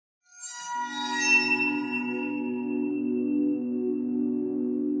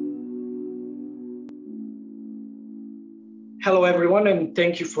Hello, everyone, and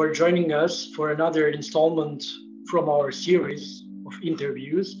thank you for joining us for another installment from our series of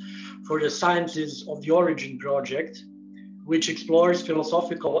interviews for the Sciences of the Origin project, which explores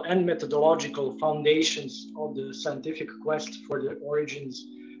philosophical and methodological foundations of the scientific quest for the origins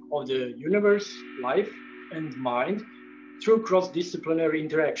of the universe, life, and mind through cross-disciplinary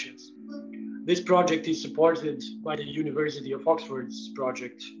interactions. This project is supported by the University of Oxford's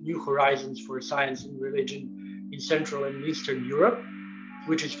project, New Horizons for Science and Religion in Central and Eastern Europe,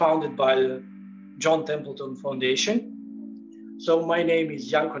 which is founded by the John Templeton Foundation. So my name is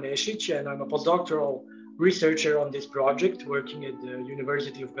Janko Nešić, and I'm a postdoctoral researcher on this project, working at the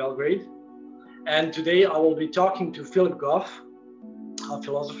University of Belgrade. And today I will be talking to Philip Goff, a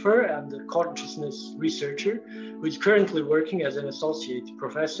philosopher and a consciousness researcher who is currently working as an associate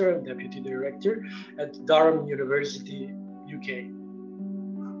professor and deputy director at Durham University, UK.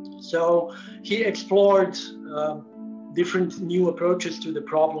 So he explored different new approaches to the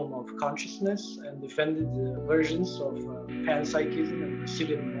problem of consciousness and defended versions of panpsychism and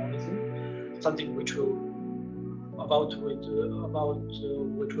Brazilian monism, something which we'll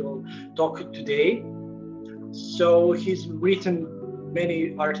talk today. So he's written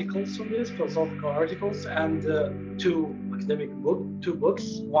many articles on this, philosophical articles, and two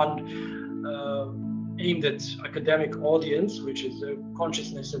books. One aimed at academic audience, which is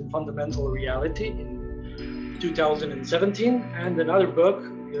Consciousness and Fundamental Reality in 2017, and another book,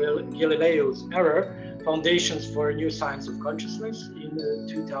 Galileo's Error, Foundations for a New Science of Consciousness in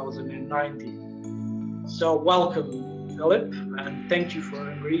 2019. So welcome, Philip, and thank you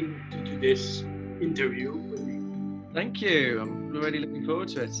for agreeing to do this interview with me. Thank you. I'm really looking forward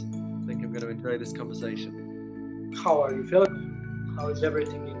to it. I think I'm going to enjoy this conversation. How are you, Philip? How is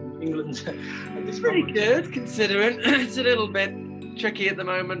everything in England at this Pretty moment? good, considering it's a little bit tricky at the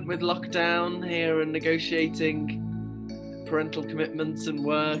moment with lockdown here and negotiating parental commitments and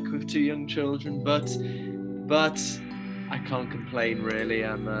work with two young children, but I can't complain really.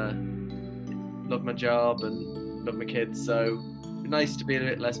 I'm love my job and love my kids, so nice to be a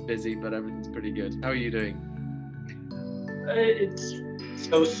bit less busy, but everything's pretty good. How are you doing? It's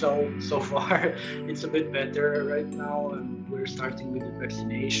so far. It's a bit better right now, and we're starting with the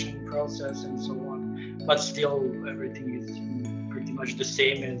vaccination process and so on, but still everything is pretty much the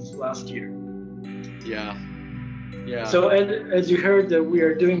same as last year. Yeah. So as you heard, we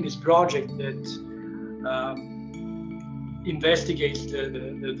are doing this project that investigates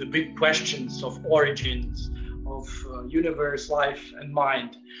the big questions of origins of universe, life, and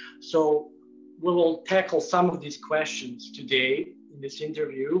mind. So we will tackle some of these questions today in this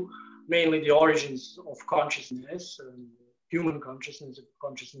interview, mainly the origins of consciousness, human consciousness,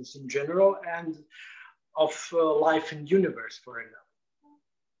 consciousness in general, and of life and universe, for example.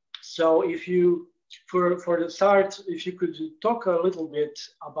 So for the start, if you could talk a little bit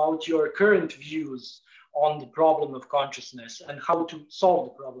about your current views on the problem of consciousness and how to solve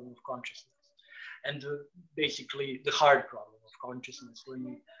the problem of consciousness, and basically the hard problem of consciousness when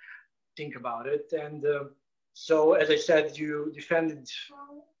you think about it. And so, as I said, you defended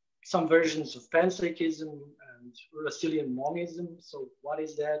some versions of panpsychism and Brazilian monism. So what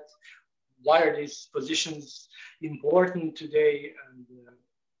is that? Why are these positions important today? And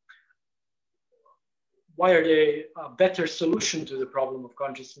why are they a better solution to the problem of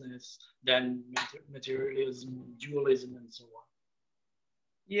consciousness than materialism, dualism, and so on?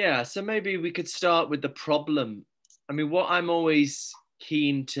 Yeah, so maybe we could start with the problem. I mean, what I'm always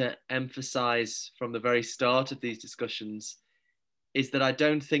keen to emphasize from the very start of these discussions is that I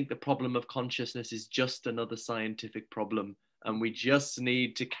don't think the problem of consciousness is just another scientific problem, and we just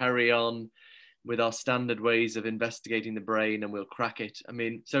need to carry on with our standard ways of investigating the brain and we'll crack it. I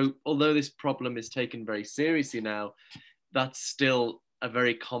mean, so although this problem is taken very seriously now, that's still a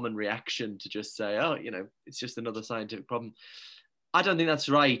very common reaction to just say, oh, it's just another scientific problem. I don't think that's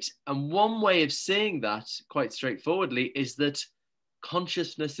right. And one way of seeing that quite straightforwardly is that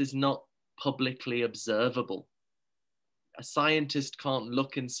consciousness is not publicly observable. A scientist can't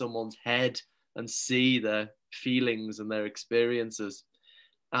look in someone's head and see their feelings and their experiences.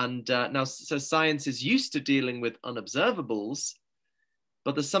 And now, so science is used to dealing with unobservables,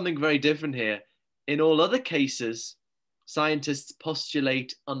 but there's something very different here. In all other cases, scientists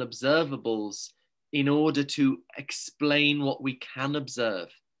postulate unobservables in order to explain what we can observe.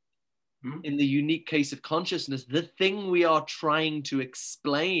 In the unique case of consciousness, the thing we are trying to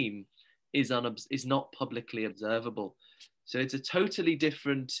explain is not publicly observable. So it's a totally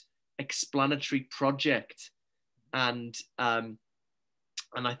different explanatory project. And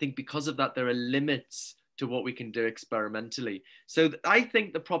I think because of that, there are limits to what we can do experimentally. So I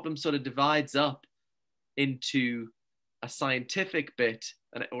think the problem sort of divides up into a scientific bit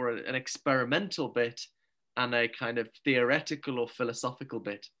or an experimental bit and a kind of theoretical or philosophical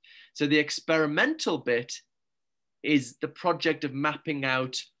bit. So the experimental bit is the project of mapping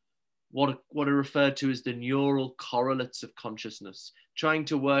out what are referred to as the neural correlates of consciousness, trying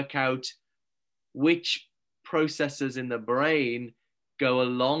to work out which processes in the brain go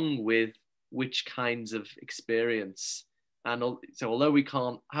along with which kinds of experience. And so although we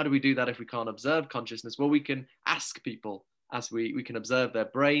can't, how do we do that if we can't observe consciousness? Well, we can ask people, as we can observe their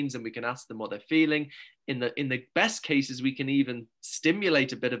brains, and we can ask them what they're feeling. In the best cases, we can even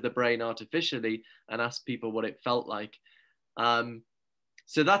stimulate a bit of the brain artificially and ask people what it felt like.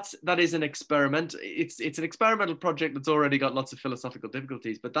 So that is an experiment. It's an experimental project that's already got lots of philosophical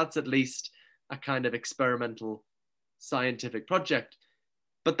difficulties, but that's at least a kind of experimental scientific project.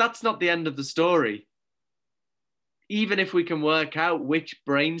 But that's not the end of the story. Even if we can work out which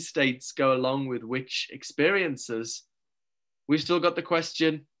brain states go along with which experiences, we've still got the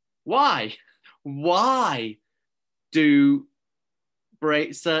question, why? Why do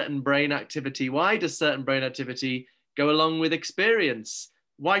certain brain activity, why does certain brain activity go along with experience?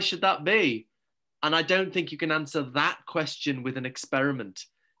 Why should that be? And I don't think you can answer that question with an experiment,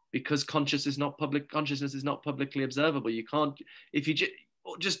 because consciousness is not publicly observable. You can't, if you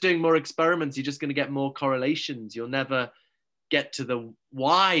just doing more experiments, you're just going to get more correlations. You'll never get to the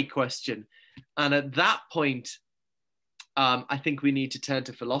why question. And at that point, I think we need to turn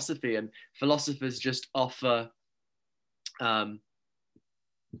to philosophy, and philosophers just have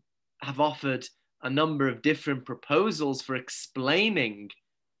offered a number of different proposals for explaining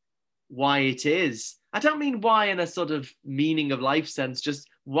why it is. I don't mean why in a sort of meaning of life sense, just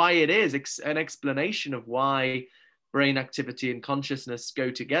why it is, an explanation of why brain activity and consciousness go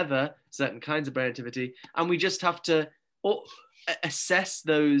together, certain kinds of brain activity, and we just have to assess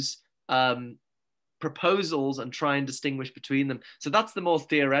those proposals and try and distinguish between them. So that's the more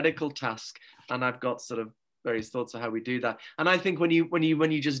theoretical task, and I've got sort of various thoughts of how we do that. And I think when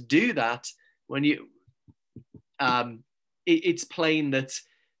you just do that, it's plain that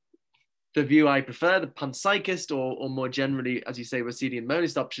the view I prefer, the panpsychist, or more generally, as you say, Racedian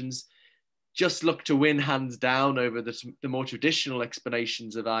monist options, just look to win hands down over the more traditional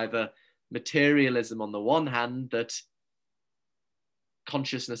explanations of either materialism on the one hand, that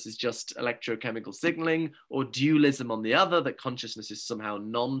consciousness is just electrochemical signaling, or dualism on the other, that consciousness is somehow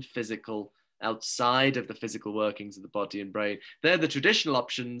non-physical, outside of the physical workings of the body and brain. They're the traditional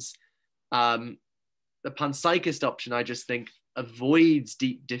options. The panpsychist option, I just think, avoids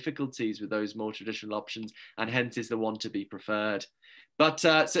deep difficulties with those more traditional options, and hence is the one to be preferred. But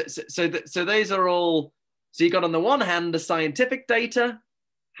so those are all. So you got on the one hand the scientific data,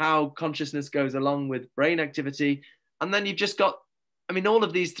 how consciousness goes along with brain activity, and then you've just got. I mean, all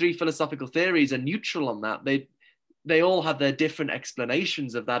of these three philosophical theories are neutral on that. They all have their different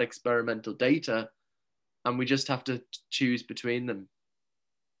explanations of that experimental data, and we just have to choose between them.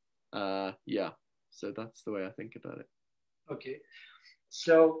 Yeah. So that's the way I think about it. Okay.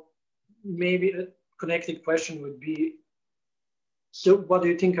 So maybe a connected question would be, so what do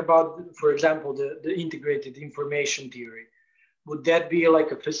you think about, for example, the integrated information theory? Would that be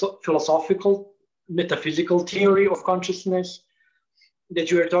like a philosophical, metaphysical theory of consciousness that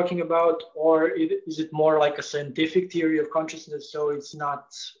you are talking about, or is it more like a scientific theory of consciousness, so it's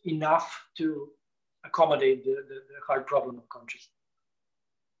not enough to accommodate the hard problem of consciousness?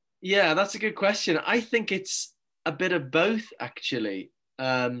 Yeah, that's a good question. I think it's a bit of both, actually.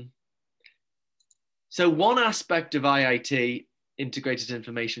 So one aspect of IIT, integrated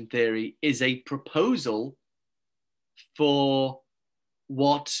information theory, is a proposal for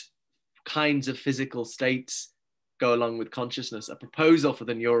what kinds of physical states go along with consciousness, a proposal for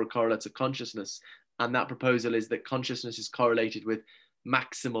the neural correlates of consciousness. And that proposal is that consciousness is correlated with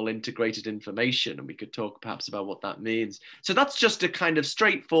maximal integrated information. And we could talk perhaps about what that means. So that's just a kind of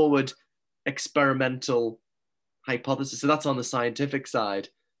straightforward experimental hypothesis. So that's on the scientific side.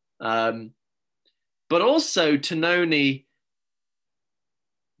 But also Tononi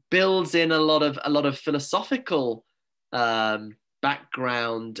builds in a lot of philosophical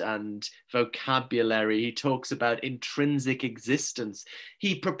background and vocabulary. He talks about intrinsic existence.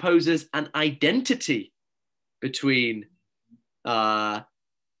 He proposes an identity between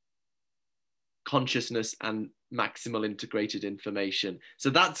consciousness and maximal integrated information. So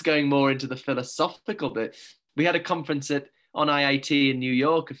that's going more into the philosophical bit. We had a conference on IIT in New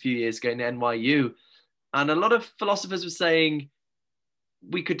York a few years ago, in NYU, and a lot of philosophers were saying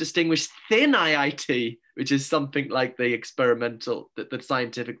we could distinguish thin IIT, which is something like the experimental, the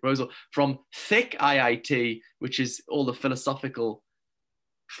scientific proposal, from thick IIT, which is all the philosophical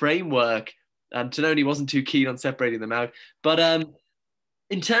framework. Tononi wasn't too keen on separating them out. But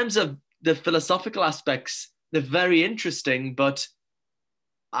in terms of the philosophical aspects, they're very interesting, but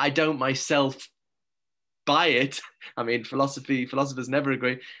I don't myself buy it. I mean, philosophers never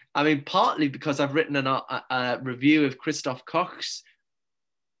agree. I mean, partly because I've written a review of Christoph Koch's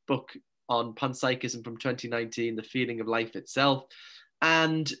book on panpsychism from 2019, The Feeling of Life Itself.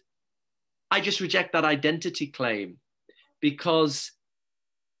 And I just reject that identity claim because,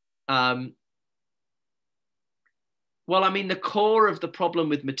 well, I mean, the core of the problem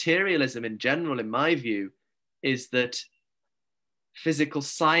with materialism in general, in my view, is that physical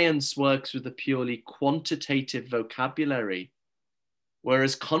science works with a purely quantitative vocabulary,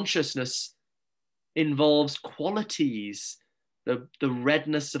 whereas consciousness involves qualities, the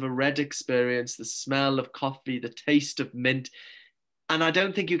redness of a red experience, the smell of coffee, the taste of mint. And I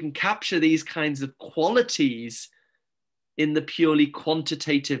don't think you can capture these kinds of qualities in the purely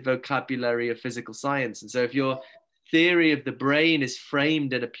quantitative vocabulary of physical science. And so if your theory of the brain is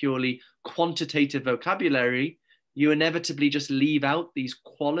framed in a purely quantitative vocabulary, you inevitably just leave out these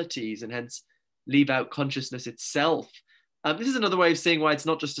qualities and hence leave out consciousness itself. This is another way of saying why it's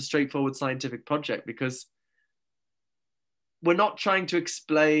not just a straightforward scientific project, because we're not trying to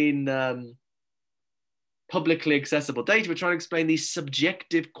explain publicly accessible data. We're trying to explain these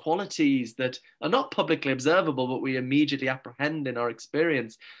subjective qualities that are not publicly observable, but we immediately apprehend in our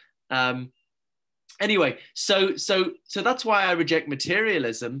experience. Anyway, so that's why I reject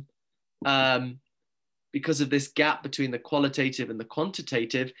materialism, because of this gap between the qualitative and the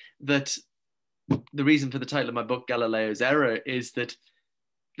quantitative. That the reason for the title of my book, Galileo's Error, is that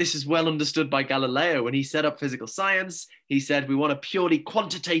this is well understood by Galileo. When he set up physical science, he said, we want a purely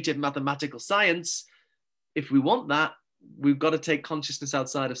quantitative mathematical science. If we want that, we've got to take consciousness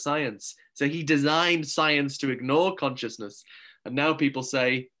outside of science. So he designed science to ignore consciousness. And now people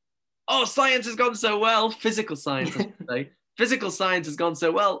say, oh, science has gone so well. Physical science, I should say. Physical science has gone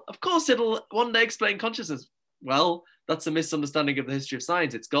so well. Of course, it'll one day explain consciousness. Well, that's a misunderstanding of the history of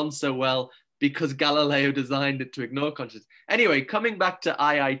science. It's gone so well because Galileo designed it to ignore consciousness. Anyway, coming back to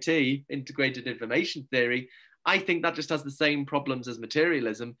IIT, Integrated Information Theory, I think that just has the same problems as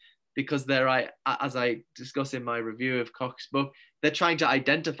materialism, because as I discuss in my review of Koch's book, they're trying to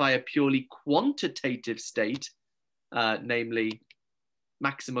identify a purely quantitative state, namely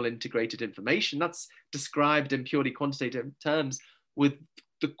maximal integrated information. That's described in purely quantitative terms with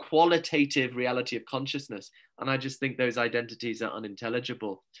the qualitative reality of consciousness. And I just think those identities are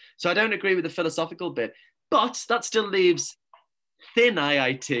unintelligible. So I don't agree with the philosophical bit, but that still leaves thin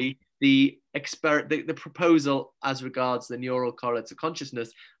IIT, the proposal as regards the neural correlates of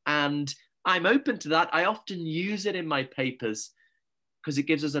consciousness. And I'm open to that. I often use it in my papers because it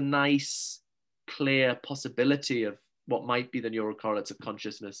gives us a nice, clear possibility of what might be the neural correlates of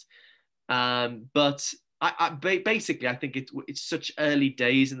consciousness. But basically, I think it's such early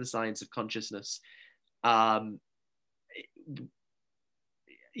days in the science of consciousness. You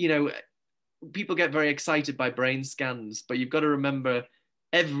know, people get very excited by brain scans, but you've got to remember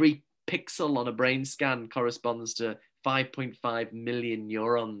every pixel on a brain scan corresponds to 5.5 million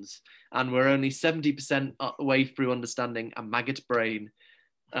neurons. And we're only 70% way through understanding a maggot brain,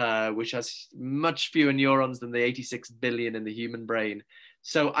 which has much fewer neurons than the 86 billion in the human brain.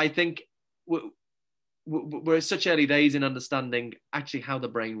 So I think we're at such early days in understanding actually how the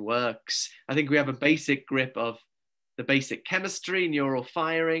brain works. I think we have a basic grip of the basic chemistry, neural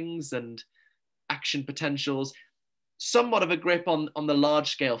firings and action potentials, somewhat of a grip on the large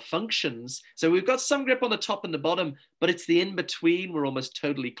scale functions. So we've got some grip on the top and the bottom, but it's the in-between we're almost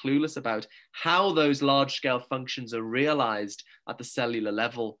totally clueless about, how those large scale functions are realized at the cellular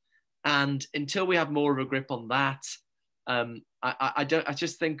level. And until we have more of a grip on that, I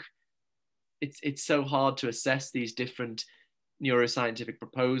just think it's so hard to assess these different neuroscientific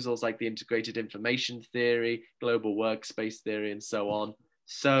proposals like the integrated information theory, global workspace theory, and so on.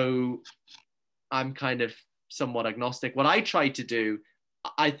 So I'm kind of somewhat agnostic. What I try to do,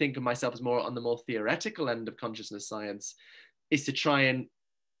 I think of myself as more on the more theoretical end of consciousness science, is to try and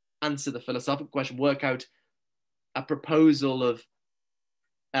answer the philosophical question, work out a proposal of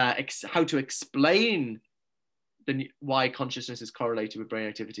how to explain why consciousness is correlated with brain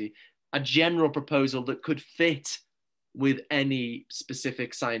activity, a general proposal that could fit with any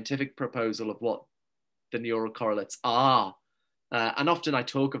specific scientific proposal of what the neural correlates are. And often I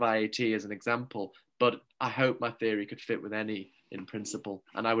talk of IAT as an example, but I hope my theory could fit with any in principle.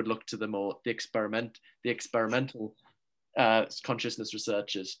 And I would look to the experimental consciousness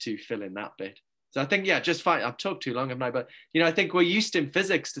researchers to fill in that bit. So I think, yeah, just fine. I've talked too long, haven't I? But, I think we're used in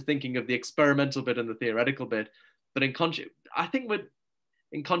physics to thinking of the experimental bit and the theoretical bit. But in I think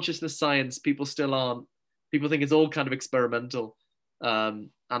in consciousness science, people still aren't. People think it's all kind of experimental. And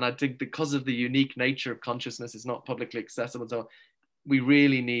I think because of the unique nature of consciousness, it's not publicly accessible. So we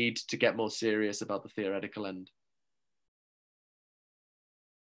really need to get more serious about the theoretical end.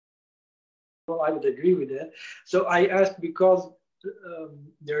 Well, I would agree with that. So I asked because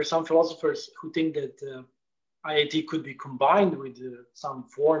there are some philosophers who think that IIT could be combined with some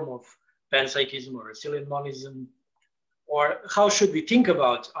form of panpsychism or Russellian monism, or how should we think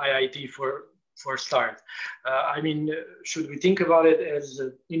about IIT for start? I mean, should we think about it as,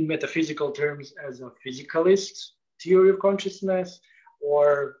 in metaphysical terms, as a physicalist theory of consciousness,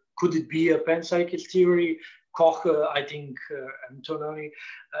 or could it be a panpsychist theory? Koch, I think, and Tononi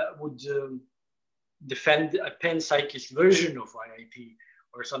would defend a panpsychist version of IIT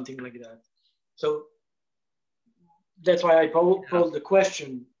or something like that. So that's why I posed the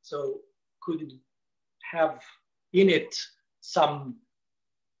question. So could it have in it some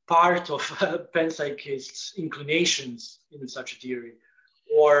part of panpsychists' inclinations in such a theory?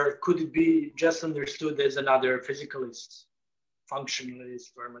 Or could it be just understood as another physicalist,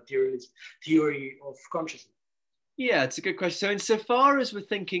 functionalist, or materialist theory of consciousness? Yeah, it's a good question. So insofar as we're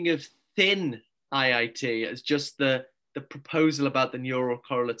thinking of thin IIT as just the proposal about the neural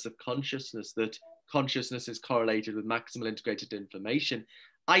correlates of consciousness, that consciousness is correlated with maximal integrated information,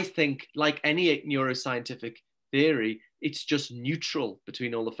 I think, like any neuroscientific theory, it's just neutral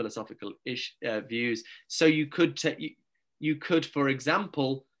between all the philosophical views. So you could, for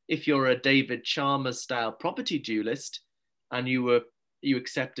example, if you're a David Chalmers style property dualist and you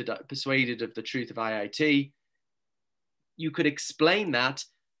persuaded of the truth of IIT, you could explain that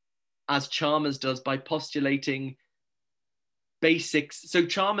as Chalmers does by postulating basics. So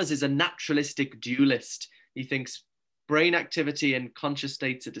Chalmers is a naturalistic dualist. He thinks brain activity and conscious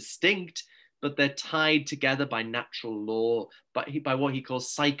states are distinct, but they're tied together by natural law, by what he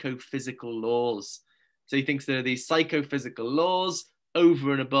calls psychophysical laws. So he thinks there are these psychophysical laws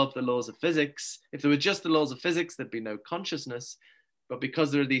over and above the laws of physics. If there were just the laws of physics, there'd be no consciousness. But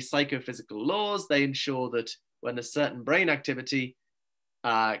because there are these psychophysical laws, they ensure that when a certain brain activity,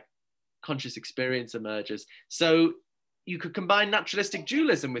 conscious experience emerges. So you could combine naturalistic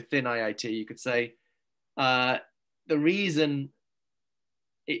dualism with thin IIT. You could say the reason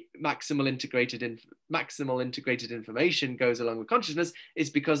maximal integrated information goes along with consciousness is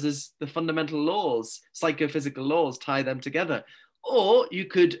because there's the fundamental laws, psychophysical laws tie them together. Or you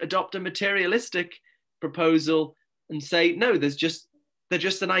could adopt a materialistic proposal and say, no, they're just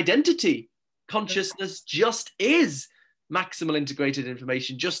an identity. Consciousness just is maximal integrated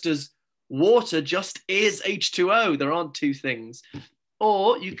information, just as water just is H2O. There aren't two things.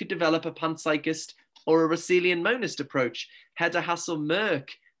 Or you could develop a panpsychist or a Russellian monist approach. Hedda Hassel-Mørk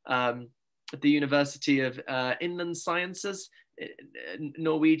at the University of Inland Sciences,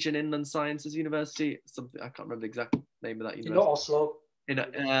 Norwegian Inland Sciences University, something I can't remember the exact name of that university. In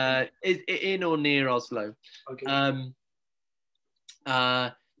Oslo. In or near Oslo. Okay.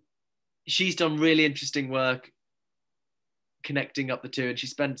 She's done really interesting work connecting up the two, and she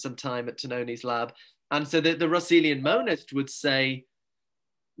spent some time at Tononi's lab. And so the Russellian monist would say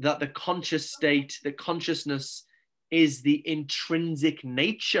that the conscious state, that consciousness is the intrinsic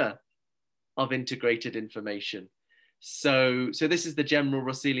nature of integrated information. So this is the general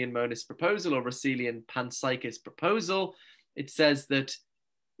Russellian monist proposal, or Russellian panpsychist proposal. It says that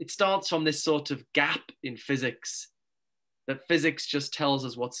it starts from this sort of gap in physics, that physics just tells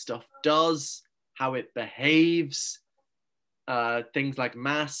us what stuff does, how it behaves. Things like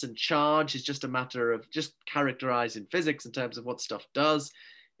mass and charge is just a matter of just characterizing physics in terms of what stuff does.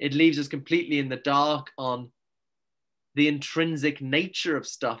 It leaves us completely in the dark on the intrinsic nature of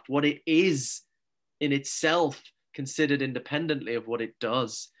stuff, what it is in itself, considered independently of what it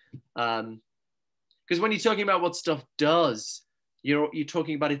does. Because when you're talking about what stuff does, you're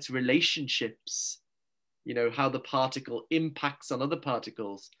talking about its relationships, you know, how the particle impacts on other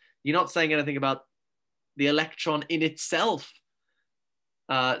particles. You're not saying anything about the electron in itself.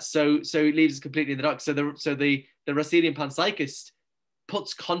 So it leaves us completely in the dark. So the Russellian panpsychist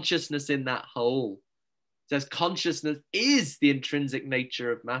puts consciousness in that hole. Says consciousness is the intrinsic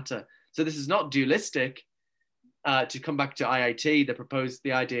nature of matter. So this is not dualistic. To come back to IIT,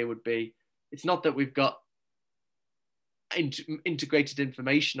 the idea would be, it's not that we've got integrated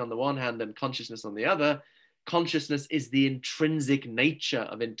information on the one hand and consciousness on the other. Consciousness is the intrinsic nature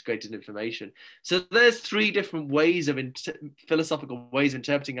of integrated information. So there's three different ways of philosophical ways of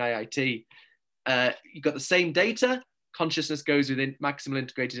interpreting IIT. You've got the same data, consciousness goes within maximal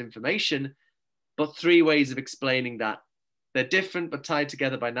integrated information, but three ways of explaining that. They're different but tied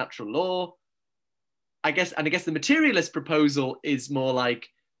together by natural law. I guess the materialist proposal is more like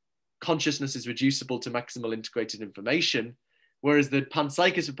consciousness is reducible to maximal integrated information, whereas the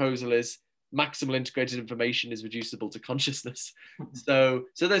panpsychist proposal is maximal integrated information is reducible to consciousness. So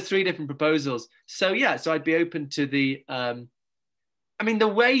there's three different proposals. So yeah, so I'd be open to the, I mean, the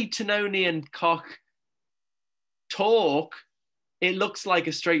way Tononi and Koch talk, it looks like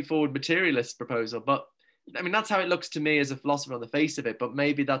a straightforward materialist proposal, but I mean, that's how it looks to me as a philosopher on the face of it, but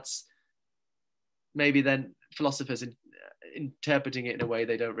maybe then philosophers interpreting it in a way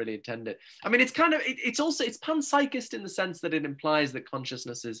they don't really intend it. I mean, it's panpsychist in the sense that it implies that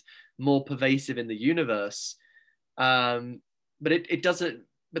consciousness is more pervasive in the universe, but it doesn't.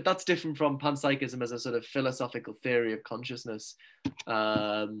 But that's different from panpsychism as a sort of philosophical theory of consciousness.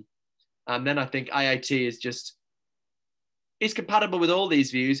 And then I think IIT is compatible with all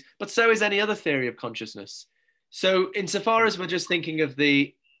these views, but so is any other theory of consciousness. So insofar as we're just thinking of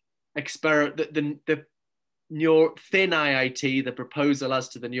the thin IIT, the proposal as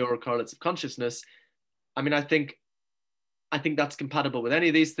to the neurocorrelates of consciousness, I mean, I think that's compatible with any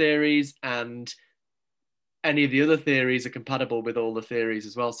of these theories, and any of the other theories are compatible with all the theories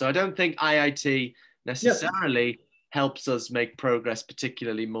as well. So I don't think IIT necessarily helps us make progress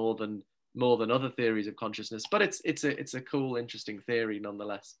particularly more than other theories of consciousness, but it's a cool, interesting theory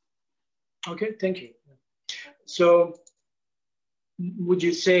nonetheless. Okay, thank you. So would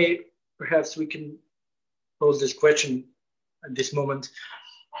you say, perhaps we can pose this question at this moment,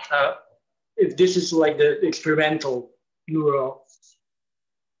 if this is like the experimental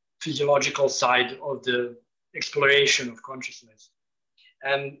neurophysiological side of the exploration of consciousness,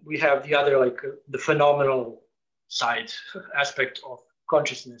 and we have the other, like the phenomenal side aspect of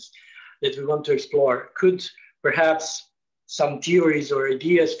consciousness that we want to explore, could perhaps some theories or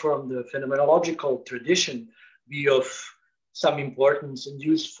ideas from the phenomenological tradition be of some importance and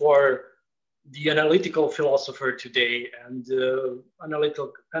used for the analytical philosopher today, and analytic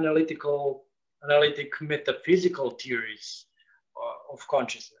metaphysical theories of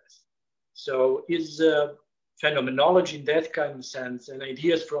consciousness? So is phenomenology in that kind of sense, and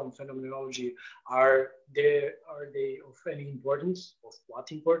ideas from phenomenology, are they of any importance? Of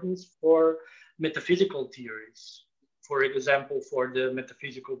what importance for metaphysical theories? For example, for the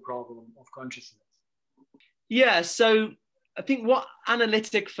metaphysical problem of consciousness. Yeah, so I think what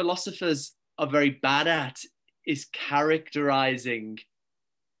analytic philosophers are very bad at is characterizing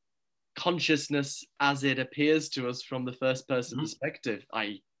consciousness as it appears to us from the first person perspective,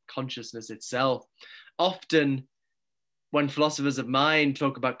 i.e. consciousness itself. Often when philosophers of mind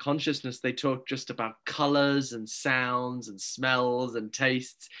talk about consciousness, they talk just about colors and sounds and smells and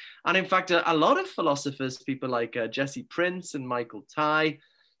tastes. And in fact, a lot of philosophers, people like Jesse Prince and Michael Tai,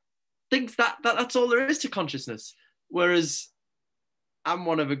 thinks that that's all there is to consciousness. Whereas I'm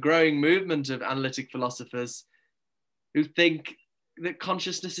one of a growing movement of analytic philosophers who think that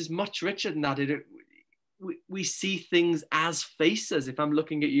consciousness is much richer than that. We see things as faces. If I'm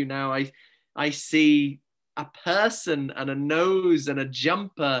looking at you now, I see a person and a nose and a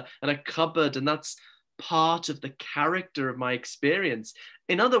jumper and a cupboard, and that's part of the character of my experience.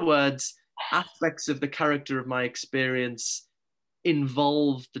 In other words, aspects of the character of my experience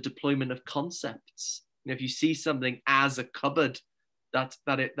involve the deployment of concepts. If you see something as a cupboard,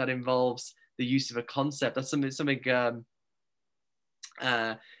 that involves the use of a concept. That's something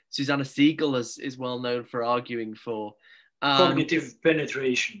Susanna Siegel is well known for arguing for. Cognitive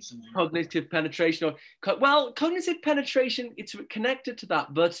penetration. Cognitive penetration, cognitive penetration, it's connected to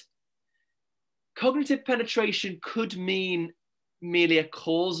that, but cognitive penetration could mean merely a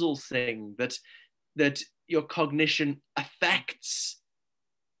causal thing, that your cognition affects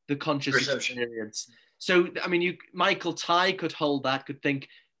the conscious experience. So, I mean, Michael Tai could hold that, could think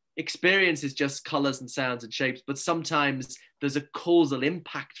experience is just colors and sounds and shapes, but sometimes there's a causal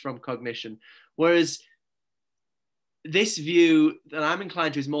impact from cognition. Whereas this view that I'm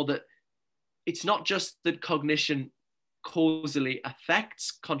inclined to is more that it's not just that cognition causally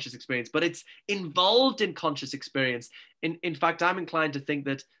affects conscious experience, but it's involved in conscious experience. In fact, I'm inclined to think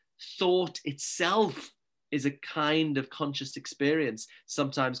that thought itself is a kind of conscious experience,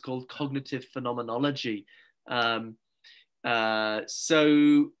 sometimes called cognitive phenomenology. And I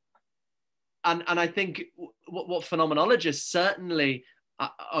think what phenomenologists certainly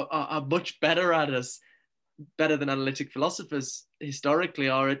are much better at, better than analytic philosophers historically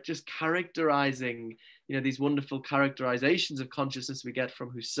are, at just characterizing, these wonderful characterizations of consciousness we get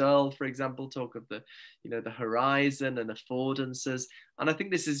from Husserl, for example, talk of the horizon and affordances. And I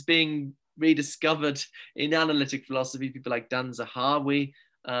think this is being rediscovered in analytic philosophy. People like Dan Zahawi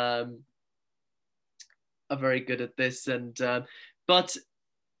are very good at this. But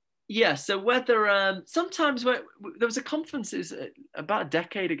Yeah, so whether sometimes there was a conference, it was about a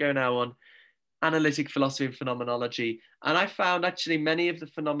decade ago now, on analytic philosophy and phenomenology, and I found actually many of the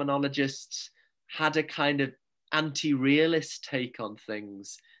phenomenologists had a kind of anti-realist take on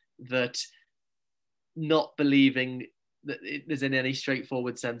things, that not believing that there's in any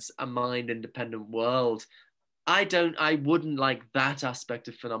straightforward sense a mind-independent world. I wouldn't like that aspect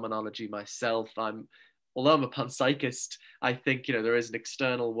of phenomenology myself. Although I'm a panpsychist, I think, there is an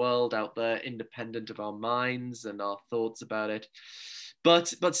external world out there independent of our minds and our thoughts about it.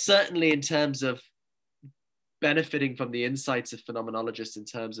 But certainly in terms of benefiting from the insights of phenomenologists in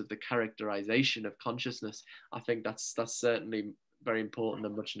terms of the characterization of consciousness, I think that's certainly very important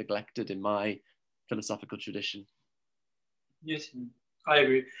and much neglected in my philosophical tradition. Yes, I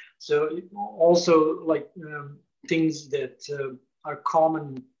agree. So also like things that are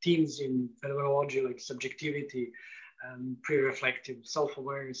common themes in phenomenology, like subjectivity, pre-reflective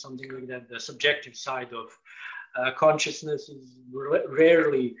self-awareness, something like that. The subjective side of consciousness is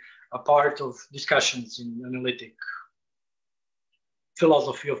rarely a part of discussions in analytic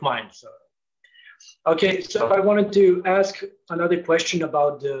philosophy of mind. So, okay, so I wanted to ask another question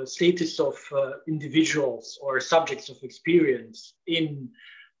about the status of individuals or subjects of experience in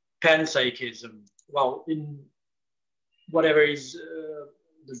panpsychism. Well, in whatever is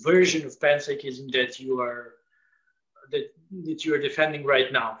the version of panpsychism that you are defending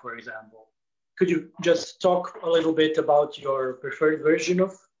right now, for example. Could you just talk a little bit about your preferred version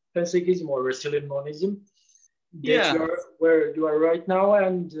of panpsychism or Russellian monism, where you are right now,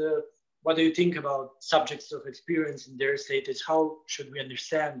 and what do you think about subjects of experience and their status? How should we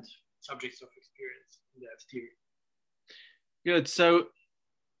understand subjects of experience in that theory? Good.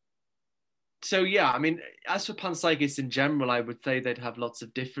 So yeah, I mean, as for panpsychists in general, I would say they'd have lots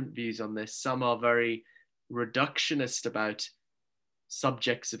of different views on this. Some are very reductionist about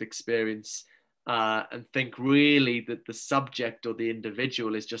subjects of experience, and think really that the subject or the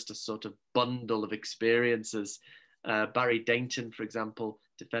individual is just a sort of bundle of experiences. Barry Dainton, for example,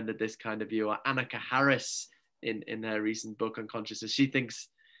 defended this kind of view, or Annika Harris in her recent book on consciousness. She thinks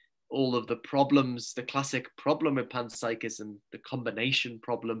all of the problems, the classic problem with panpsychism, the combination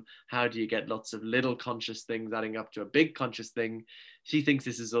problem, how do you get lots of little conscious things adding up to a big conscious thing? She thinks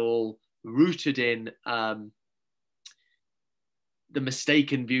this is all rooted in the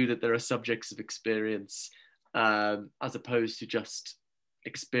mistaken view that there are subjects of experience, as opposed to just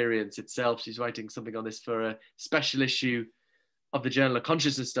experience itself. She's writing something on this for a special issue of the Journal of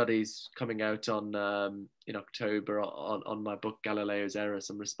Consciousness Studies coming out on in October on my book Galileo's Error,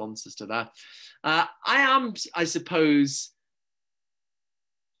 some responses to that. I am, I suppose,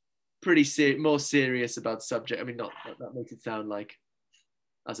 pretty more serious about subject. I mean, not that makes it sound like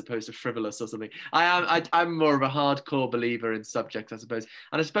as opposed to frivolous or something. I'm more of a hardcore believer in subjects, I suppose.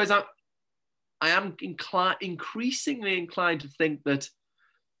 And I suppose I am increasingly inclined to think that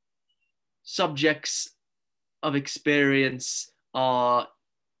subjects of experience are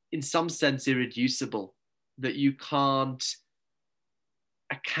in some sense irreducible, that you can't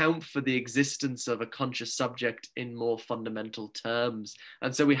account for the existence of a conscious subject in more fundamental terms.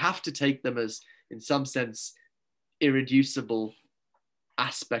 And so we have to take them as, in some sense, irreducible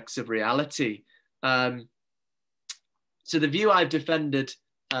aspects of reality. So the view I've defended,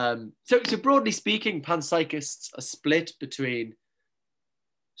 so broadly speaking, panpsychists are split between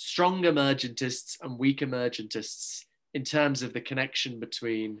strong emergentists and weak emergentists in terms of the connection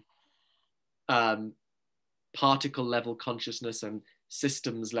between particle level consciousness and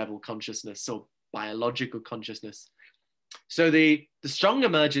systems level consciousness, or biological consciousness. So the strong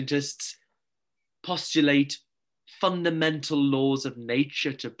emergentists postulate fundamental laws of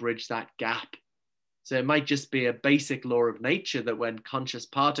nature to bridge that gap. So it might just be a basic law of nature that when conscious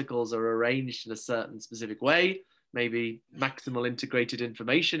particles are arranged in a certain specific way, maybe maximal integrated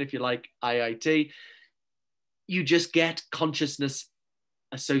information, if you like, IIT, you just get consciousness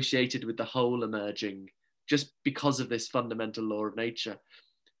associated with the whole emerging just because of this fundamental law of nature.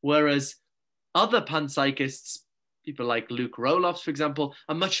 Whereas other panpsychists, people like Luke Roelofs, for example,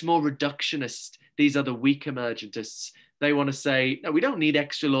 are much more reductionist. These are the weak emergentists. They want to say, no, we don't need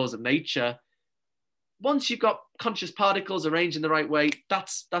extra laws of nature. Once you've got conscious particles arranged in the right way,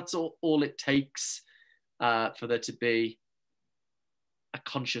 that's all it takes for there to be a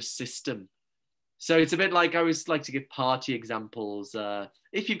conscious system. So it's a bit like, I always like to give party examples.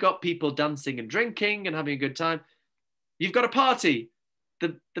 If you've got people dancing and drinking and having a good time, you've got a party.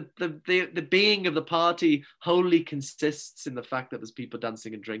 The being of the party wholly consists in the fact that there's people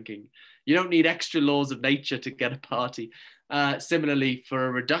dancing and drinking. You don't need extra laws of nature to get a party. Similarly, for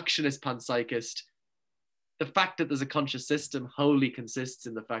a reductionist panpsychist, the fact that there's a conscious system wholly consists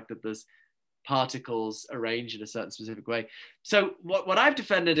in the fact that there's particles arranged in a certain specific way. So what I've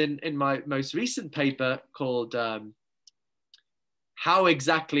defended in my most recent paper called How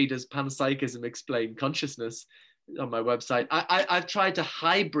Exactly Does Panpsychism Explain Consciousness, on my website, I've tried a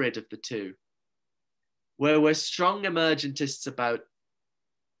hybrid of the two, where we're strong emergentists about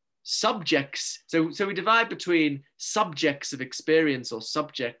subjects. So we divide between subjects of experience, or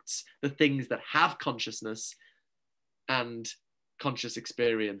subjects, the things that have consciousness, and conscious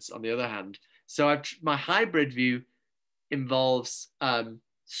experience on the other hand. So my hybrid view involves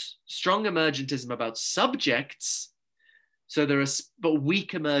strong emergentism about subjects, so but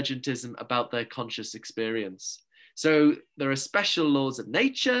weak emergentism about their conscious experience. So there are special laws of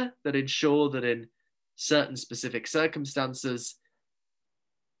nature that ensure that in certain specific circumstances,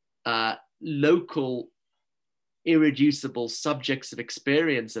 local, irreducible subjects of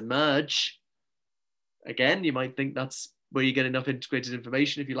experience emerge. Again, you might think that's where you get enough integrated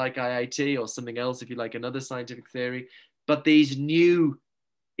information if you like IIT, or something else if you like another scientific theory. But these new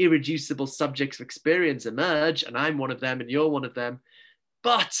irreducible subjects of experience emerge, and I'm one of them and you're one of them.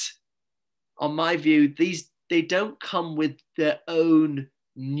 But on my view, they don't come with their own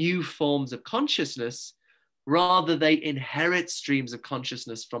new forms of consciousness. Rather, they inherit streams of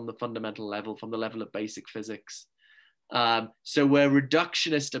consciousness from the fundamental level, from the level of basic physics. So we're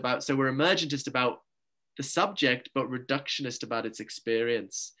reductionist about, so we're emergentist about the subject, but reductionist about its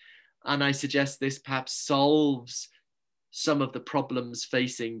experience. And I suggest this perhaps solves some of the problems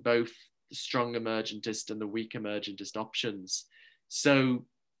facing both the strong emergentist and the weak emergentist options. So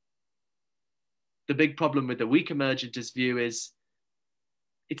the big problem with the weak emergentist view is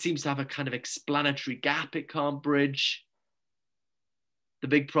it seems to have a kind of explanatory gap it can't bridge. The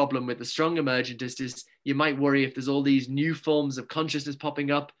big problem with the strong emergentist is you might worry if there's all these new forms of consciousness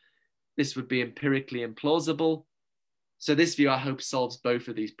popping up, this would be empirically implausible. So this view, I hope, solves both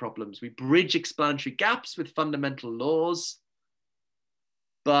of these problems. We bridge explanatory gaps with fundamental laws,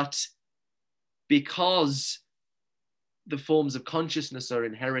 but because the forms of consciousness are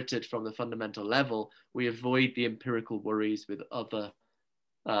inherited from the fundamental level, we avoid the empirical worries with other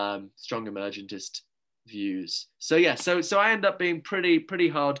strong emergentist views. So yeah, so I end up being pretty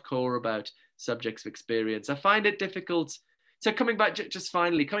hardcore about subjects of experience. I find it difficult. So coming back, just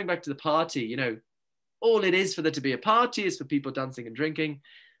finally, coming back to the party, you know, all it is for there to be a party is for people dancing and drinking.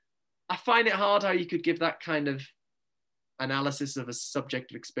 I find it hard how you could give that kind of analysis of a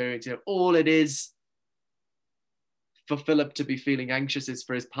subjective experience. You know, all it is for Philip to be feeling anxious is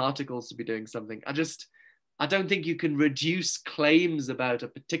for his particles to be doing something. I don't think you can reduce claims about a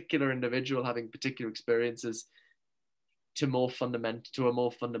particular individual having particular experiences to a more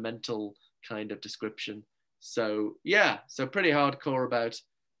fundamental kind of description. So yeah, so pretty hardcore about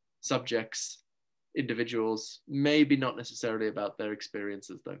subjects, individuals, maybe not necessarily about their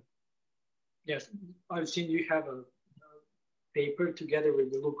experiences though. Yes, I've seen you have a paper together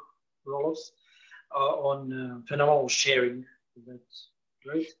with Luke Roloffs on phenomenal sharing. That's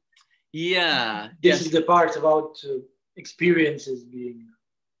right. Yeah. This is the part about experiences being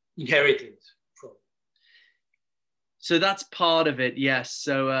inherited from. So that's part of it, yes.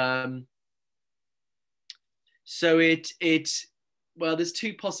 So well, there's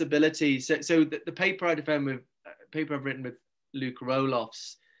two possibilities. So the paper I defend with paper I've written with Luke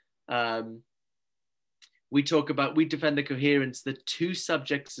Roloffs, we defend the coherence that two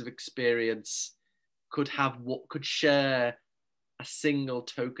subjects of experience could share a single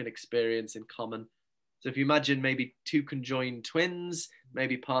token experience in common. So if you imagine maybe two conjoined twins,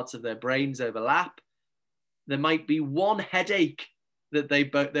 maybe parts of their brains overlap, there might be one headache that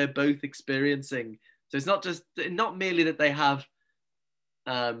they're both experiencing. So it's not merely that they have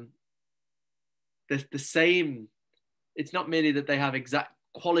the same. It's not merely that they have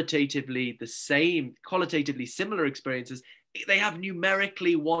qualitatively similar experiences. They have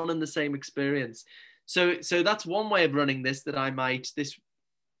numerically one and the same experience. So that's one way of running this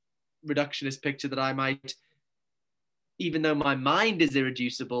reductionist picture, that I might, even though my mind is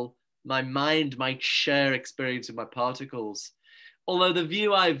irreducible, my mind might share experience with my particles. Although the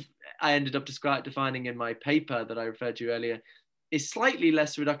view I ended up defining in my paper that I referred to earlier is slightly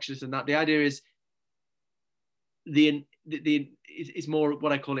less reductionist than that. The idea is it's more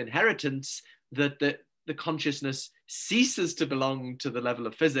what I call inheritance, that the consciousness ceases to belong to the level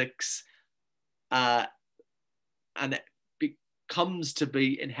of physics, and it comes to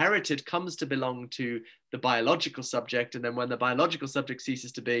belong to the biological subject. And then when the biological subject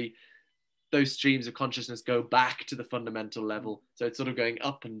ceases to be, those streams of consciousness go back to the fundamental level. So it's sort of going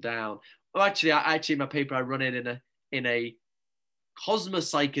up and down. Well, actually, in my paper, I run it in a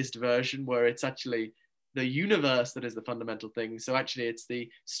cosmopsychist version, where it's actually the universe that is the fundamental thing. So actually it's the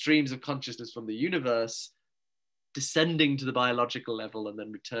streams of consciousness from the universe descending to the biological level and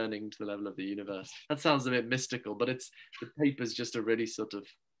then returning to the level of the universe. That sounds a bit mystical, but the paper's just a really sort of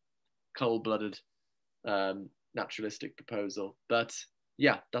cold-blooded naturalistic proposal. But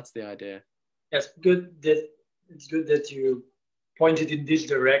yeah, that's the idea. Yes, it's good that you pointed in this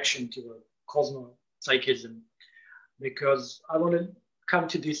direction to cosmopsychism, because I want to come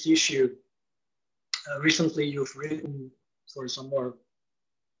to this issue. Recently, you've written for some more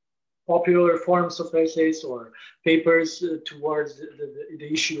popular forms of essays or papers towards the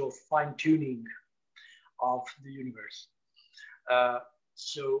issue of fine-tuning of the universe.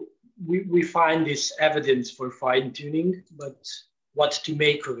 So we find this evidence for fine-tuning, but what to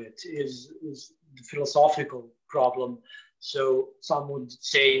make of it is the philosophical problem. So some would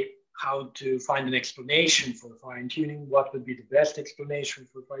say how to find an explanation for fine-tuning. What would be the best explanation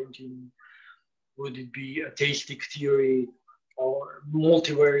for fine-tuning? Would it be a theistic theory or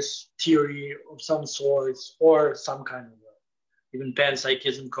multiverse theory of some sorts, or some kind of even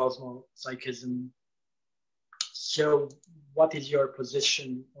panpsychism, cosmopsychism? So what is your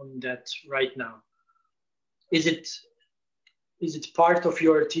position on that right now? Is it part of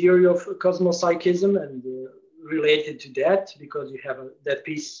your theory of cosmopsychism and related to that, because you have that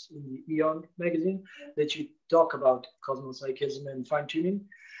piece in the Eon magazine that you talk about cosmopsychism and fine-tuning,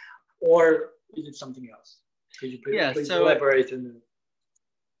 or is it something else? Could you please elaborate on that?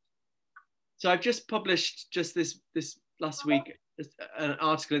 So I've just published just this last week an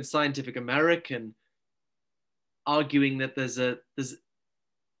article in Scientific American arguing that there's a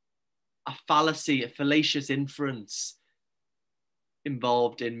fallacy, a fallacious inference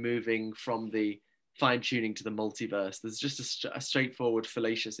involved in moving from the fine-tuning to the multiverse. There's just a straightforward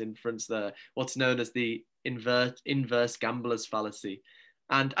fallacious inference there, what's known as the inverse gambler's fallacy.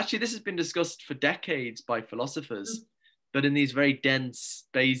 And actually, this has been discussed for decades by philosophers, but in these very dense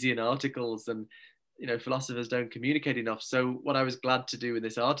Bayesian articles, and philosophers don't communicate enough. So what I was glad to do in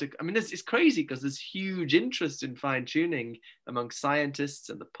this article, I mean, it's crazy because there's huge interest in fine-tuning among scientists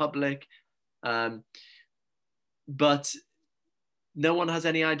and the public, but no one has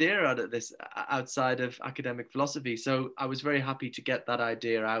any idea out of this outside of academic philosophy. So I was very happy to get that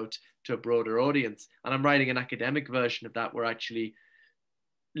idea out to a broader audience. And I'm writing an academic version of that where I actually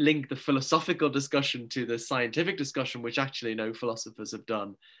link the philosophical discussion to the scientific discussion, which actually no philosophers have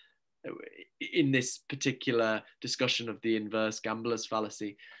done in this particular discussion of the inverse gambler's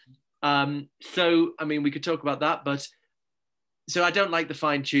fallacy. So, I mean, we could talk about that, but so I don't like the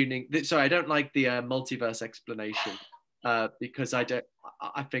fine-tuning. Sorry, I don't like the multiverse explanation because I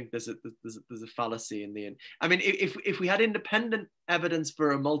think there's a fallacy in the end. I mean, if we had independent evidence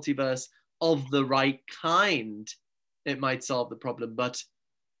for a multiverse of the right kind, it might solve the problem. But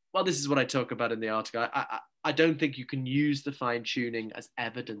well, this is what I talk about in the article. I don't think you can use the fine-tuning as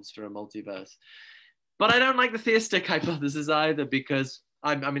evidence for a multiverse. But I don't like the theistic hypothesis either, because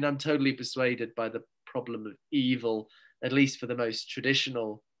I'm totally persuaded by the problem of evil, at least for the most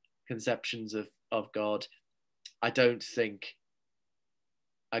traditional conceptions of God. I don't think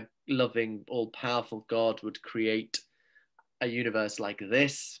a loving, all-powerful God would create a universe like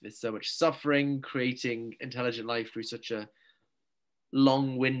this, with so much suffering, creating intelligent life through such a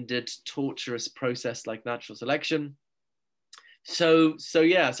long-winded, torturous process like natural selection. So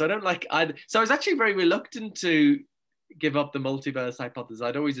I don't like so I was actually very reluctant to give up the multiverse hypothesis.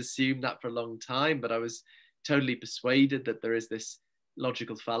 I'd always assumed that for a long time, but I was totally persuaded that there is this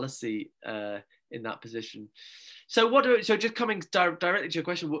logical fallacy in that position. So just coming directly to your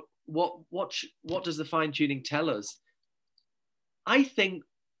question, what does the fine-tuning tell us? I think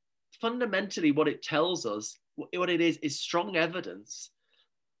fundamentally what it tells us, what it is strong evidence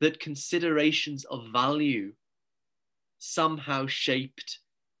that considerations of value somehow shaped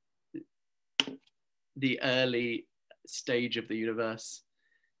the early stage of the universe.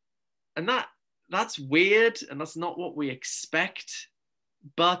 And that's weird, and that's not what we expect,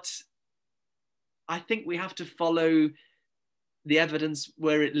 but I think we have to follow the evidence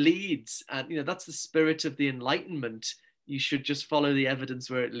where it leads. And that's the spirit of the Enlightenment. You should just follow the evidence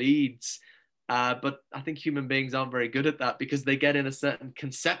where it leads. But I think human beings aren't very good at that, because they get in a certain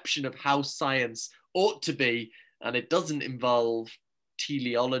conception of how science ought to be, and it doesn't involve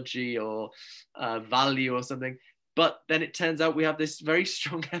teleology or value or something. But then it turns out we have this very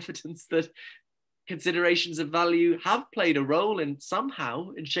strong evidence that considerations of value have played a role in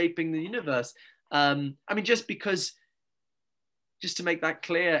somehow in shaping the universe. I mean, just to make that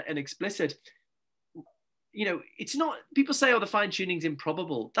clear and explicit, it's not, people say, oh, the fine tuning's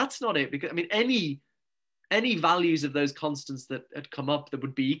improbable. That's not it, because I mean, any values of those constants that had come up that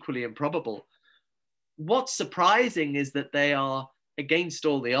would be equally improbable what's surprising is that they are, against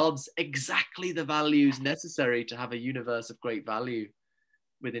all the odds, exactly the values necessary to have a universe of great value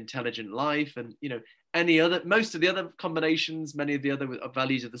with intelligent life. And, you know, most of the other combinations, many of the other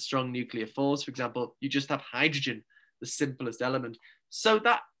values of the strong nuclear force, for example, you just have hydrogen, the simplest element. So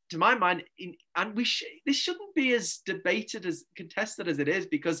that, to my mind, this shouldn't be as debated, as contested as it is,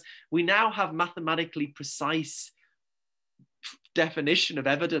 because we now have mathematically precise definition of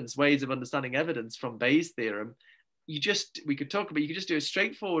evidence, ways of understanding evidence from Bayes' theorem. You could just do a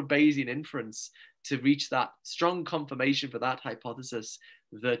straightforward Bayesian inference to reach that strong confirmation for that hypothesis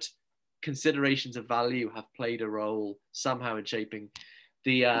that considerations of value have played a role somehow in shaping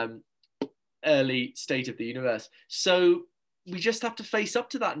the early state of the universe. So we just have to face up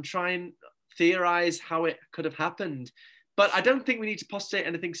to that and try and theorize how it could have happened. But I don't think we need to postulate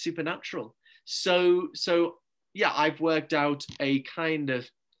anything supernatural. So yeah, I've worked out a kind of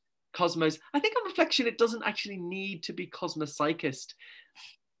cosmos. I think on reflection, it doesn't actually need to be cosmopsychist,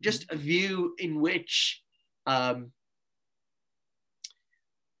 just a view in which the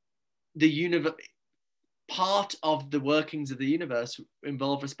universe, part of the workings of the universe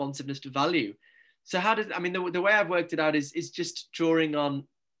involve responsiveness to value. So how does, I mean, the way I've worked it out is just drawing on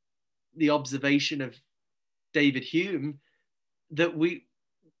the observation of David Hume that we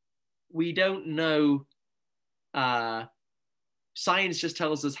don't know. Science just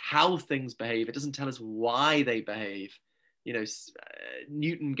tells us how things behave. It doesn't tell us why they behave. You know,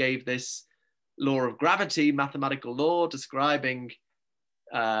 Newton gave this law of gravity, mathematical law describing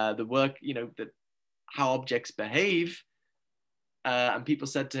the work, you know, how objects behave. And people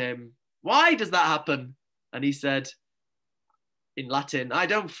said to him, why does that happen? And he said, in Latin, I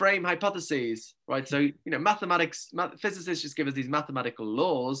don't frame hypotheses, right? So, you know, physicists just give us these mathematical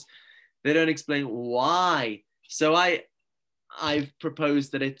laws. They don't explain why. So I've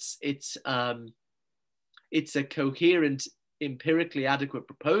proposed that it's a coherent, empirically adequate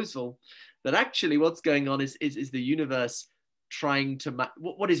proposal that actually what's going on is the universe trying to,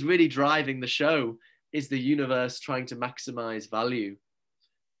 what is really driving the show is the universe trying to maximize value.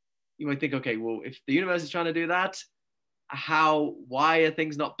 You might think, okay, well, if the universe is trying to do that, why are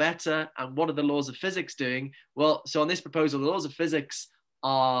things not better? And what are the laws of physics doing? Well, so on this proposal, the laws of physics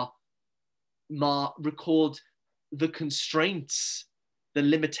record the constraints, the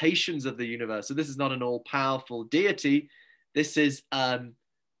limitations of the universe. So this is not an all-powerful deity. This is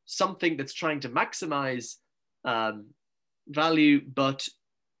something that's trying to maximize value, but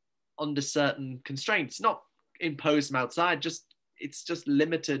under certain constraints, not imposed from outside. It's just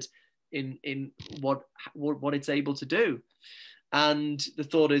limited in what it's able to do. And the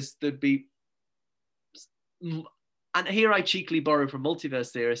thought is there'd be, and here I cheekily borrow from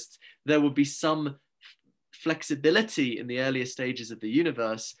multiverse theorists, there would be some flexibility in the earlier stages of the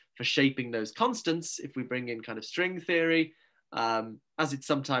universe for shaping those constants. If we bring in kind of string theory, as it's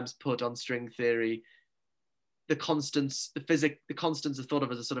sometimes put on string theory, the constants are thought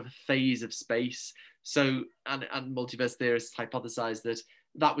of as a sort of a phase of space. So, and multiverse theorists hypothesize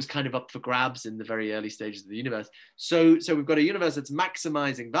that was kind of up for grabs in the very early stages of the universe. So we've got a universe that's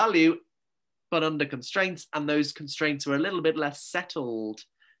maximizing value, but under constraints, and those constraints were a little bit less settled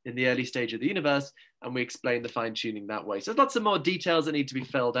in the early stage of the universe, and we explain the fine-tuning that way. So there's lots of more details that need to be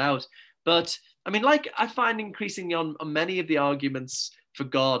filled out. But I mean, like I find increasingly on many of the arguments for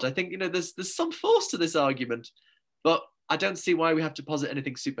God, I think, you know, there's some force to this argument, but I don't see why we have to posit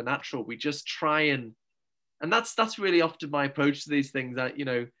anything supernatural. We just try and that's really often my approach to these things. That, you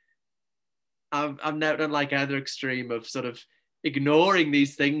know, I've never done like either extreme of sort of ignoring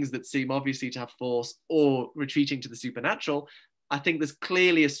these things that seem obviously to have force or retreating to the supernatural. I think there's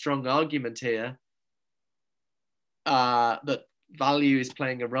clearly a strong argument here that value is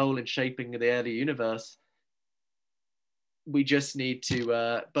playing a role in shaping the early universe. We just need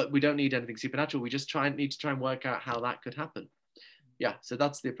to, but we don't need anything supernatural. We just need to try and work out how that could happen. Yeah, so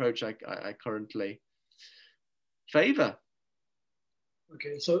that's the approach I currently favor.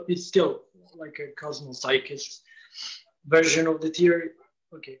 Okay, so it's still like a cosmopsychist version of the theory.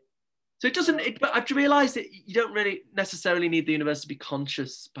 Okay. So it doesn't, but I've realized that you don't really necessarily need the universe to be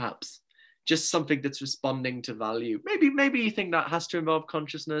conscious, perhaps. Just something that's responding to value. Maybe you think that has to involve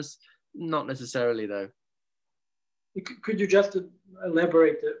consciousness. Not necessarily, though. Could you just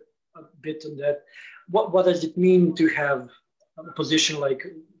elaborate a bit on that? What does it mean to have a position like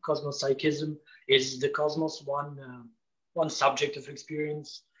cosmopsychism? Is the cosmos one subject of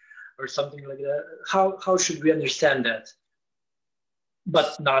experience or something like that? How should we understand that?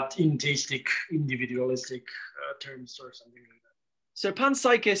 But not in theistic, individualistic terms or something like that. So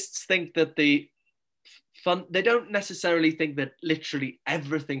panpsychists think that they don't necessarily think that literally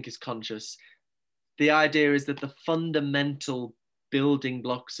everything is conscious. the idea is that the fundamental building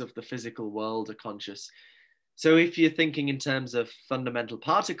blocks of the physical world are conscious. So if you're thinking in terms of fundamental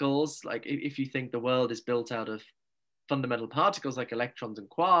particles, like if you think the world is built out of fundamental particles like electrons and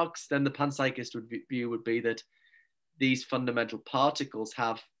quarks, then the panpsychist view would be that these fundamental particles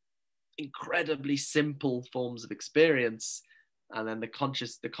have incredibly simple forms of experience, and then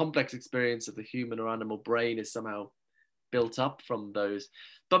the complex experience of the human or animal brain is somehow built up from those.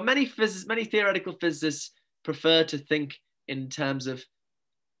 But many theoretical physicists prefer to think in terms of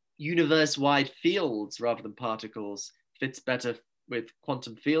universe-wide fields rather than particles. Fits better with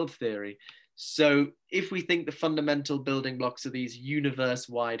quantum field theory. So if we think the fundamental building blocks are these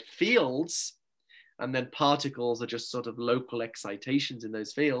universe-wide fields, and then particles are just sort of local excitations in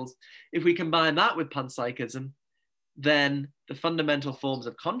those fields, if we combine that with panpsychism, then the fundamental forms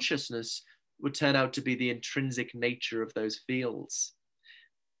of consciousness would turn out to be the intrinsic nature of those fields.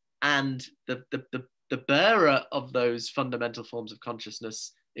 And the bearer of those fundamental forms of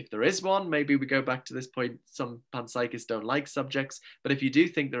consciousness, if there is one, maybe we go back to this point, some panpsychists don't like subjects, but if you do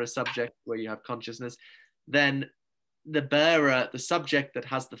think there are subjects where you have consciousness, then the bearer, the subject that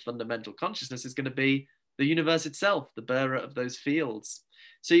has the fundamental consciousness is going to be the universe itself, the bearer of those fields.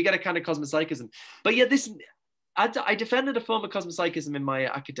 So you get a kind of cosmopsychism. But yeah, I defended a form of cosmopsychism in my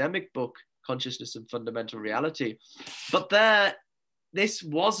academic book, Consciousness and Fundamental Reality. But this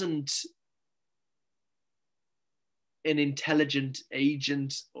wasn't an intelligent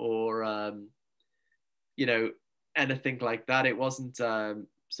agent or, anything like that. It wasn't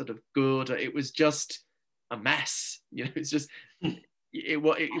sort of good. It was just a mess. It's just, it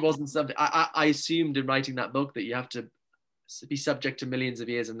wasn't something, I assumed in writing that book that you have to be subject to millions of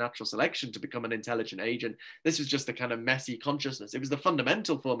years of natural selection to become an intelligent agent. This was just a kind of messy consciousness. It was the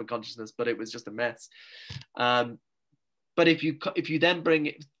fundamental form of consciousness, but it was just a mess. But if you then bring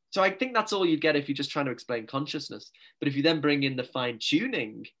it, so I think that's all you'd get if you're just trying to explain consciousness. But if you then bring in the fine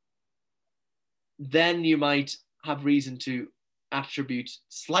tuning, then you might have reason to attribute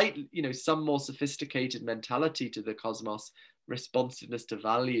slightly, some more sophisticated mentality to the cosmos, responsiveness to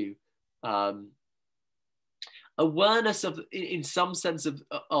value, awareness of, in some sense,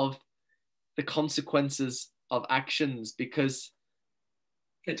 of the consequences of actions. Because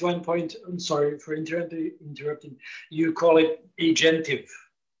at one point, I'm sorry for interrupting, you call it agentive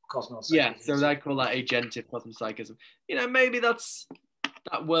cosmopsychism. Yeah, so I call that agentive cosmopsychism. Maybe that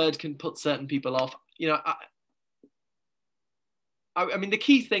word can put certain people off. I mean, the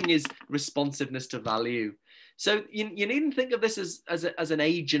key thing is responsiveness to value. So you needn't think of this as an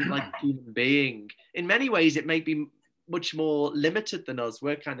agent like a human being. In many ways, it may be much more limited than us.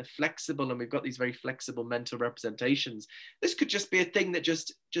 We're kind of flexible, and we've got these very flexible mental representations. This could just be a thing that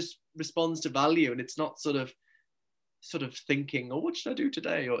just responds to value, and it's not sort of thinking, what should I do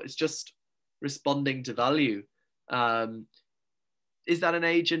today? Or it's just responding to value. Is that an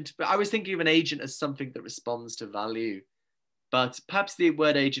agent? But I was thinking of an agent as something that responds to value. But perhaps the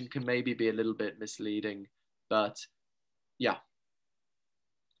word agent can maybe be a little bit misleading. But yeah.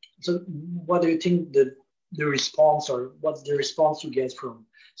 So what do you think the response, or what's the response you get from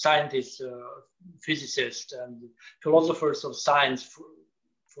scientists, physicists, and philosophers of science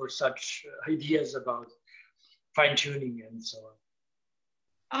for such ideas about fine-tuning and so on?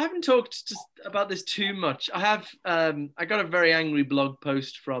 I haven't talked just about this too much. I have I got a very angry blog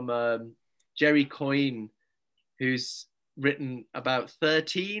post from Jerry Coyne, who's written about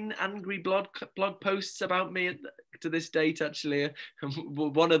 13 angry blog posts about me to this date. Actually,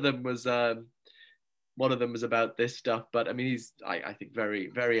 one of them was about this stuff. But I mean, he's I think very,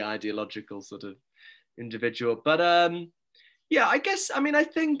 very ideological sort of individual. But yeah, I guess, I mean, I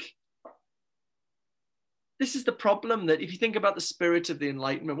think this is the problem, that if you think about the spirit of the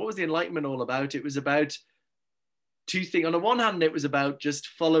Enlightenment, what was the Enlightenment all about? It was about two things. On the one hand, it was about just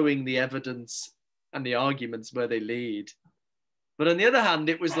following the evidence and the arguments where they lead. But on the other hand,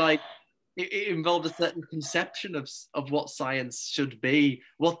 it was like, it involved a certain conception of what science should be,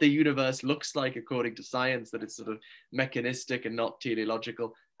 what the universe looks like according to science, that it's sort of mechanistic and not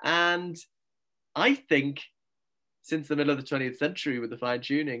teleological. And I think since the middle of the 20th century with the fine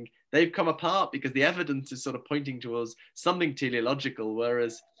tuning, they've come apart because the evidence is sort of pointing towards something teleological,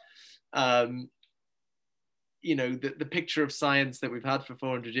 whereas, the picture of science that we've had for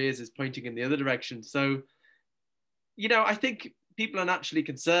 400 years is pointing in the other direction. So, I think people are naturally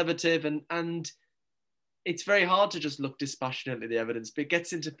conservative, and it's very hard to just look dispassionately at the evidence, but it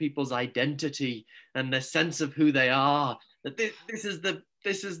gets into people's identity and their sense of who they are, that this is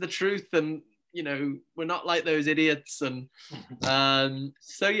the truth, and we're not like those idiots. And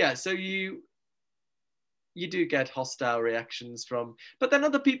so you do get hostile reactions from, but then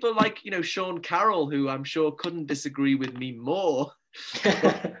other people like, Sean Carroll, who I'm sure couldn't disagree with me more,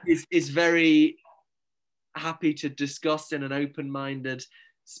 is very happy to discuss in an open-minded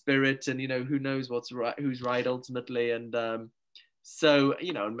spirit, and who knows what's right, who's right ultimately. And so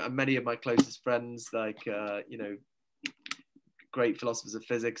many of my closest friends, like great philosophers of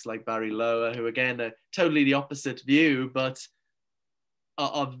physics like Barry Lower, who again are totally the opposite view, but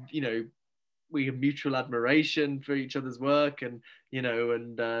of we have mutual admiration for each other's work, and you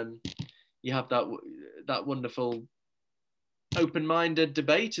have that wonderful open-minded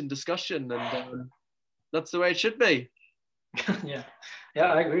debate and discussion, and that's the way it should be. Yeah,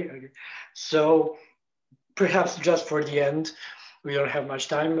 I agree. So perhaps just for the end, we don't have much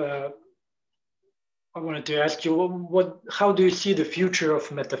time. I wanted to ask you, how do you see the future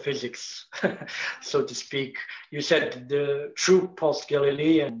of metaphysics, so to speak? You said the true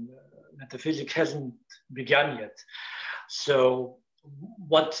post-Galilean metaphysics hasn't begun yet. So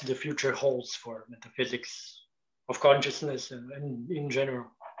what the future holds for metaphysics of consciousness and in general?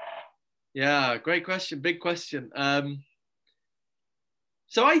 Yeah, great question, big question.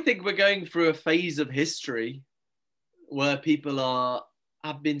 So I think we're going through a phase of history where people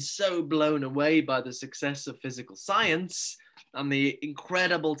have been so blown away by the success of physical science and the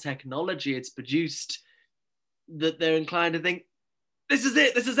incredible technology it's produced that they're inclined to think, this is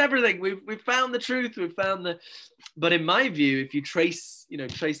it, this is everything. We've found the truth, But in my view, if you trace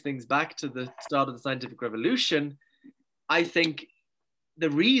things back to the start of the scientific revolution, I think the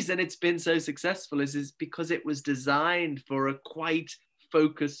reason it's been so successful is because it was designed for a quite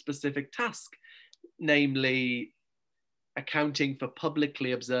focused, specific task, namely accounting for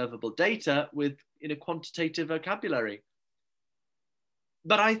publicly observable data in a quantitative vocabulary.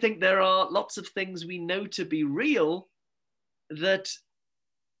 But I think there are lots of things we know to be real that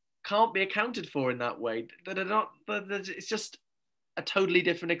can't be accounted for in that way, that are not, that it's just a totally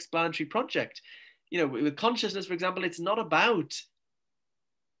different explanatory project. With consciousness, for example, it's not about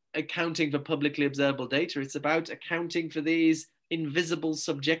accounting for publicly observable data. It's about accounting for these invisible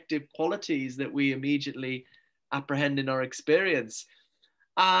subjective qualities that we immediately apprehend in our experience.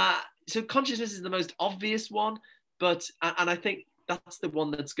 So consciousness is the most obvious one, and I think that's the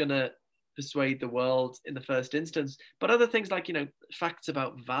one that's going to persuade the world in the first instance. But other things like, facts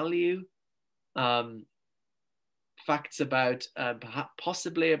about value, facts about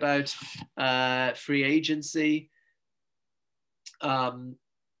possibly about free agency,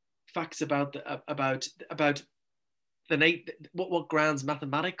 facts about what grounds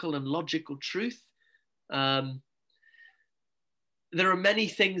mathematical and logical truth. There are many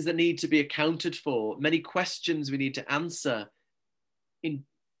things that need to be accounted for, many questions we need to answer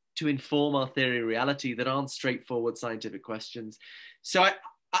to inform our theory of reality that aren't straightforward scientific questions. So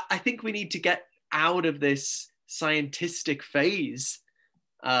I think we need to get out of this scientistic phase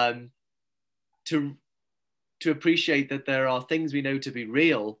to appreciate that there are things we know to be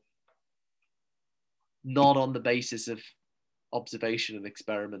real, not on the basis of observation and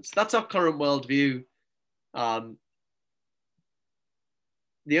experiments. That's our current worldview.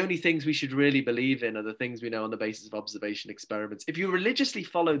 The only things we should really believe in are the things we know on the basis of observation experiments. If you religiously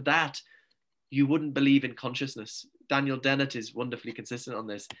followed that, you wouldn't believe in consciousness. Daniel Dennett is wonderfully consistent on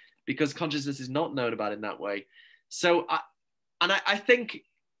this, because consciousness is not known about in that way. So I think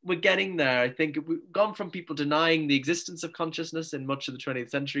we're getting there. I think we've gone from people denying the existence of consciousness in much of the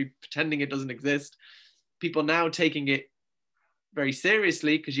 20th century, pretending it doesn't exist, people now taking it very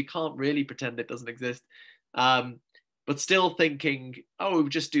seriously, because you can't really pretend it doesn't exist, but still thinking, oh, we'll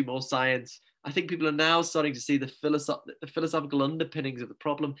just do more science. I think people are now starting to see the philosophical underpinnings of the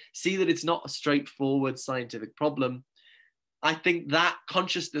problem, see that it's not a straightforward scientific problem. I think that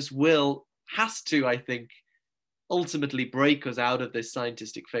consciousness has to, ultimately break us out of this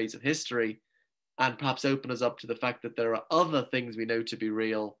scientific phase of history, and perhaps open us up to the fact that there are other things we know to be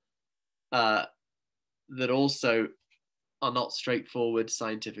real that also are not straightforward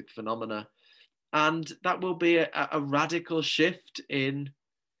scientific phenomena. And that will be a radical shift in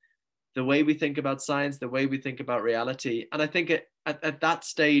the way we think about science, the way we think about reality. And I think at that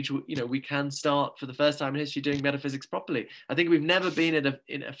stage, we can start for the first time in history doing metaphysics properly. I think we've never been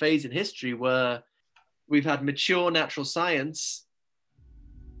in a phase in history where we've had mature natural science,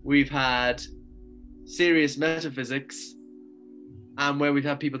 we've had serious metaphysics, and where we've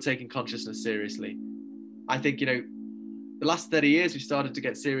had people taking consciousness seriously. I think, the last 30 years, we've started to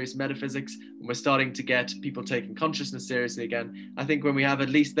get serious metaphysics, and we're starting to get people taking consciousness seriously again. I think when we have at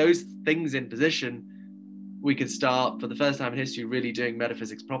least those things in position, we can start, for the first time in history, really doing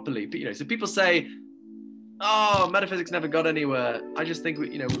metaphysics properly. But, so people say, oh, metaphysics never got anywhere. I just think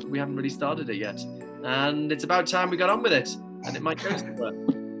we haven't really started it yet. and it's about time we got on with it, and it might go somewhere.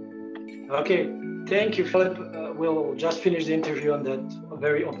 Okay, thank you, Philip. We'll just finish the interview on that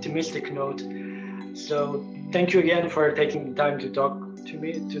very optimistic note. So thank you again for taking the time to talk to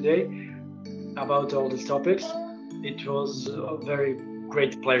me today about all these topics. It was a very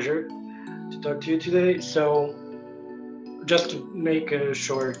great pleasure to talk to you today. So just to make a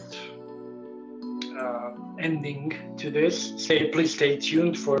short ending to this, please stay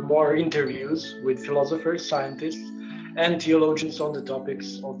tuned for more interviews with philosophers, scientists, and theologians on the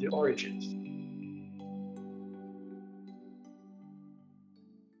topics of the origins.